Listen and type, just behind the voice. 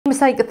I'm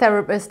a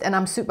psychotherapist and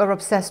I'm super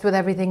obsessed with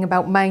everything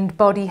about mind,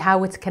 body,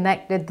 how it's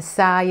connected, the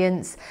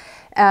science,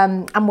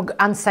 and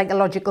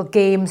psychological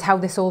games, how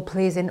this all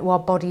plays into our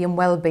body and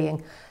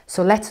well-being.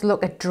 So let's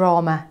look at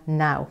drama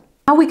now.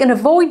 How we can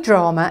avoid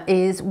drama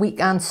is we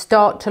can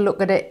start to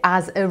look at it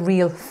as a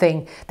real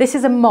thing. This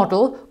is a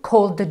model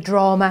called the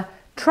drama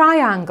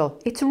triangle.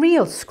 It's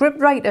real. Script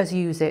writers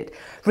use it.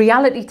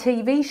 Reality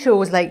TV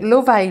shows like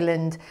Love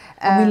Island,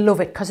 we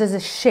love it because there's a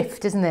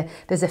shift, isn't there?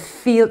 There's a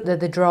feel to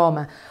the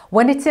drama.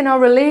 When it's in our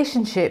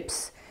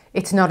relationships,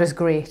 it's not as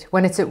great.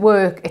 When it's at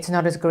work, it's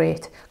not as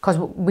great because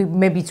we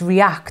maybe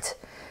react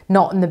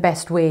not in the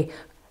best way.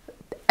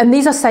 And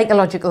these are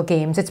psychological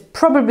games. It's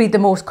probably the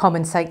most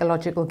common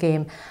psychological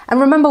game. And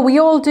remember, we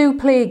all do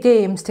play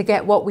games to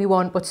get what we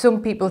want, but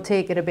some people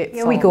take it a bit far.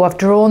 Here we go, I've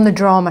drawn the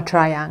drama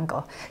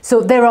triangle.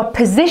 So there are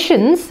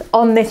positions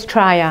on this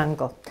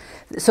triangle.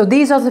 So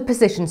these are the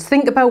positions.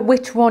 Think about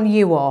which one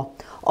you are.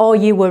 Are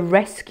you a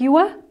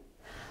rescuer?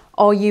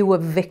 Are you a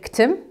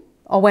victim?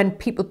 Or when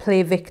people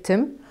play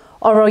victim?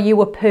 Or are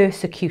you a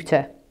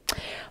persecutor?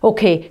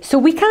 Okay, so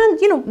we can,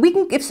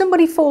 if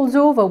somebody falls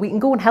over, we can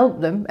go and help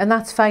them, and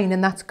that's fine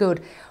and that's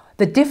good.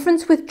 The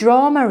difference with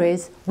drama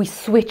is we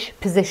switch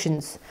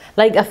positions.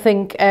 Like I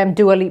think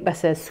Dua Lipa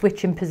says,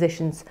 switching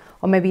positions,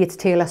 or maybe it's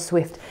Taylor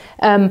Swift,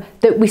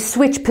 that we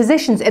switch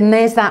positions and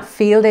there's that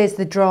feel, there's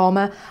the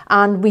drama,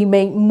 and we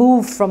may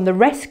move from the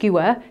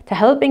rescuer to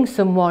helping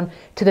someone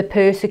to the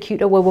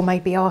persecutor, where we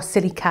might be, oh,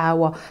 silly cow,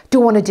 or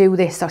don't want to do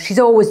this, or she's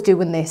always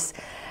doing this.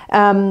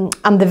 And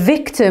the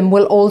victim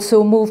will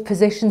also move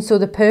positions. So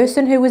the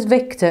person who is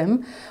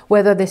victim,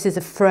 whether this is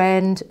a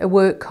friend, a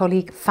work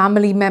colleague,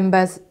 family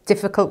members,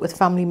 difficult with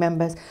family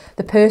members,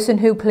 the person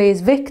who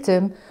plays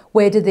victim,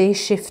 where do they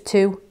shift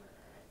to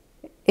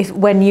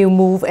when you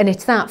move? And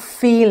it's that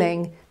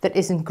feeling that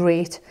isn't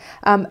great.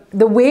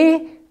 The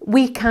way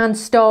we can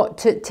start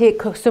to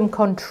take some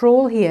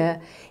control here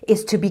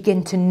is to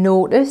begin to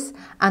notice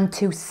and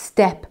to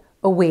step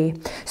away.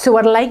 So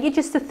I'd like you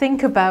just to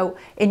think about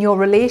in your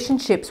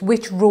relationships,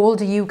 which role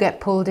do you get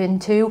pulled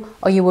into?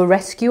 Are you a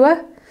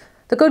rescuer?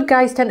 The good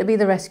guys tend to be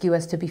the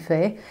rescuers, to be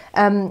fair.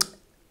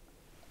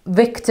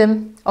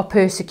 Victim or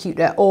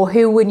persecutor, or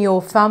who in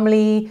your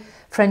family,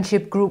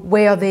 friendship group,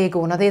 where are they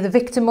going? Are they the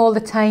victim all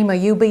the time? Are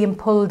you being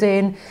pulled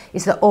in?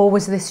 Is there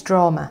always this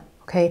drama?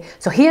 Okay,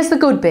 so here's the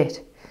good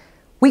bit.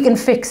 We can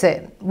fix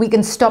it. We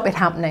can stop it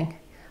happening.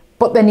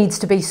 But there needs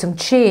to be some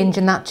change,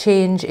 and that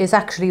change is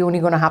actually only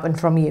going to happen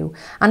from you.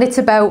 And it's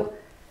about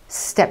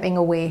stepping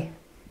away.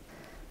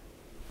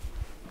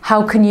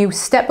 How can you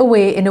step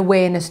away in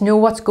awareness, know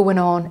what's going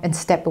on, and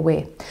step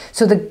away?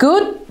 So the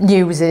good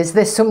news is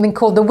there's something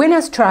called the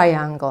winner's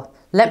triangle.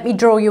 Let me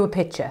draw you a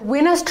picture.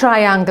 Winner's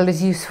triangle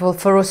is useful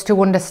for us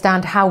to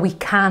understand how we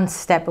can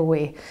step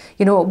away.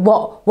 You know,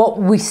 what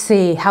we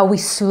say, how we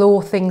slow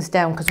things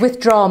down. Because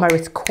with drama,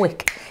 it's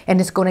quick and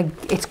it's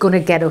gonna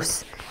get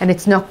us. And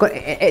it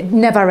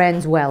never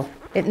ends well.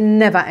 It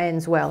never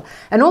ends well.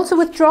 And also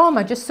with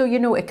drama, just so you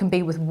know, it can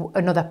be with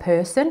another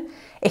person.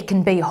 It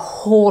can be a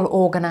whole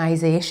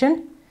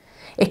organisation.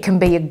 It can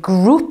be a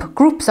group.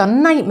 Groups are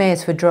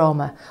nightmares for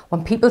drama.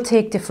 When people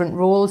take different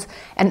roles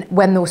and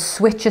when those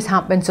switches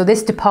happen, so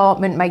this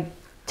department might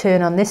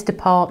turn on this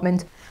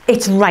department,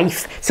 it's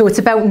rife. So it's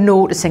about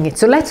noticing it.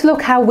 So let's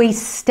look how we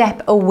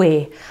step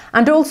away,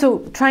 and also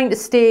trying to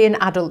stay an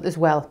adult as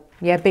well.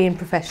 Yeah, being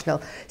professional.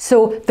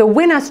 So the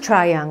winner's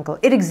triangle,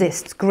 it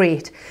exists,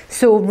 great.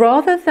 So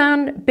rather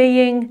than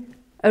being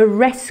a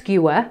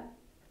rescuer,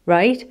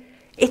 right,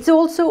 it's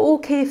also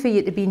okay for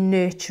you to be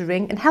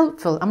nurturing and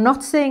helpful. I'm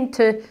not saying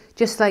to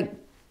just like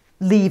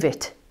leave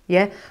it,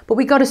 yeah, but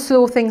we got to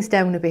slow things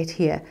down a bit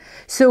here.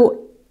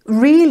 So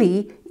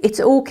really, it's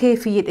okay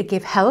for you to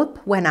give help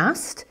when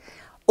asked,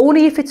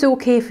 only if it's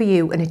okay for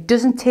you and it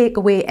doesn't take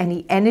away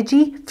any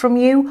energy from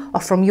you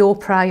or from your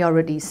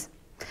priorities.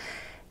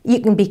 You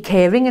can be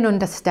caring and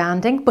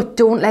understanding, but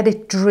don't let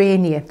it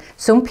drain you.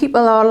 Some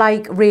people are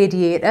like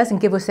radiators and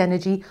give us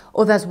energy.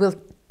 Others will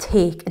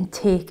take and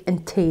take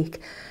and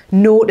take.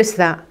 Notice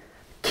that.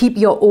 Keep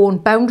your own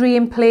boundary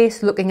in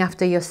place, looking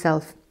after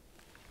yourself.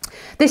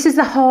 This is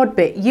the hard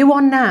bit. You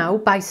are now,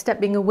 by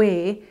stepping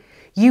away,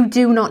 you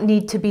do not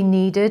need to be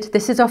needed.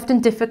 This is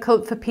often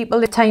difficult for people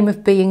at the time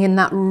of being in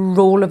that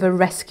role of a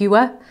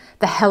rescuer.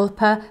 The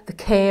helper, the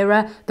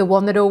carer, the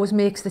one that always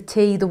makes the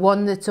tea, the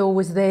one that's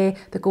always there,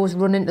 that goes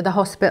running to the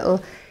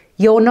hospital.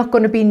 You're not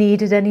going to be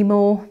needed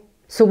anymore.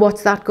 So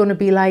what's that going to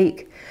be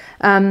like?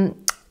 And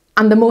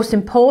the most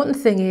important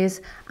thing is,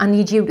 I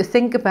need you to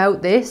think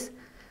about this,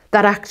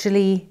 that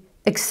actually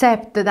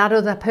accept that that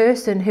other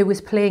person who is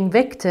playing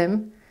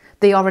victim,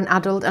 they are an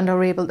adult and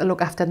are able to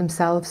look after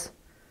themselves.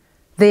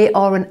 They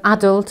are an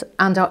adult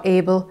and are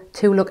able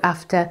to look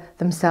after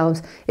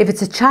themselves. If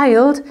it's a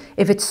child,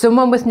 if it's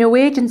someone with no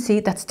agency,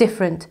 that's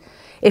different.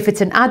 If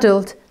it's an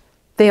adult,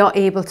 they are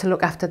able to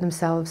look after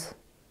themselves.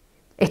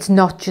 It's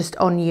not just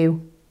on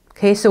you.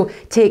 Okay, so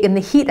taking the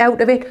heat out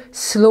of it,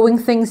 slowing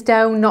things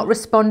down, not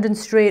responding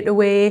straight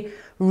away,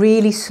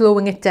 really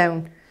slowing it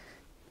down.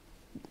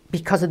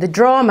 Because of the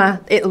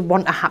drama, it'll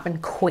want to happen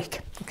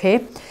quick.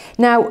 Okay,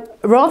 now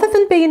rather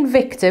than being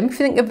victim, if you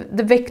think of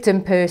the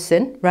victim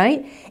person,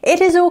 right, it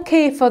is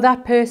okay for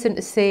that person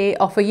to say,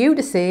 or for you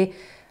to say,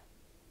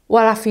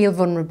 well, I feel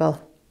vulnerable,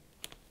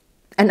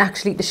 and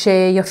actually to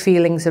share your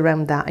feelings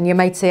around that. And you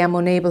might say, I'm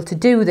unable to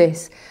do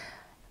this.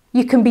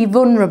 You can be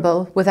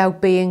vulnerable without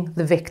being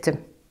the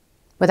victim,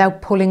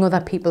 without pulling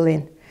other people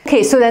in.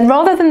 Okay, so then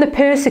rather than the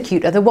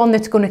persecutor, the one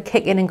that's going to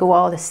kick in and go,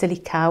 oh, the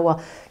silly cow,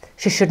 or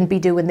she shouldn't be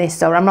doing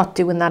this, or I'm not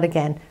doing that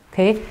again,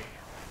 okay?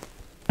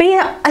 Be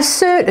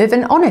assertive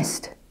and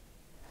honest,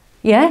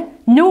 yeah?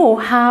 Know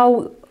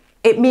how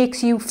it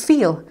makes you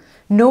feel.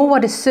 Know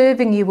what is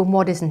serving you and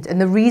what isn't, and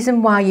the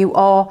reason why you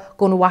are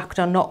going to act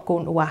or not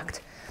going to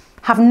act.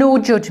 Have no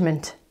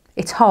judgment.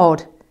 It's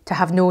hard to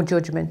have no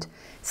judgment.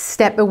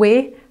 Step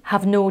away,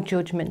 have no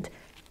judgment.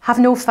 Have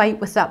no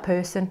fight with that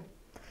person.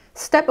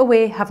 Step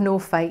away, have no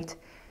fight.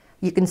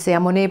 You can say,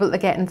 I'm unable to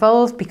get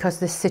involved because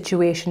this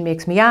situation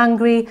makes me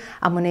angry.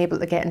 I'm unable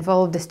to get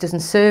involved. This doesn't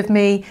serve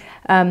me.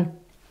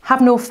 Have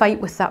no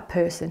fight with that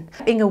person.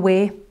 Stepping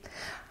away.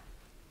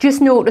 Just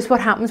notice what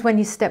happens when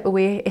you step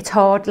away. It's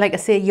hard. Like I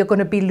say, you're going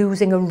to be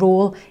losing a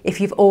role if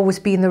you've always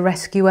been the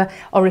rescuer,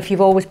 or if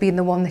you've always been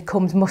the one that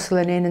comes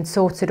muscling in and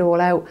sorts it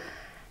all out.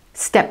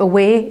 Step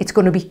away. It's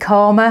going to be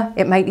calmer.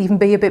 It might even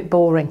be a bit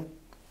boring,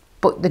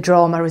 but the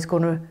drama is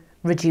going to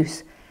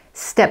reduce.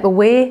 Step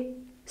away,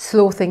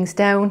 slow things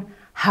down,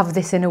 have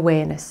this in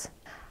awareness.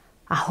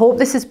 I hope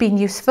this has been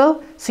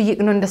useful so you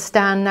can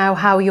understand now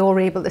how you're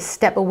able to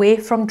step away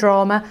from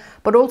drama,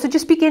 but also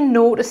just begin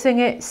noticing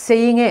it,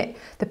 seeing it.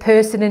 The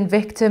person in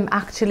victim,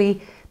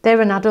 actually,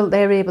 they're an adult,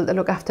 they're able to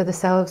look after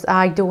themselves.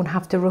 I don't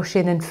have to rush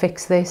in and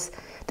fix this.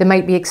 They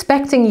might be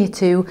expecting you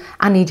to.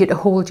 I need you to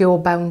hold your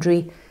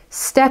boundary.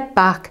 Step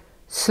back,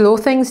 slow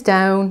things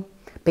down,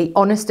 be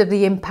honest of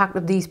the impact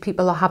of these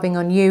people are having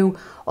on you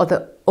or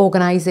the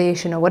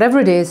organisation or whatever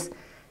it is.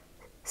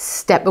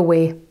 Step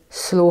away.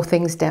 Slow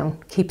things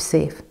down, keep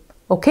safe.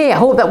 Okay, I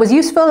hope that was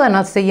useful, and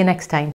I'll see you next time.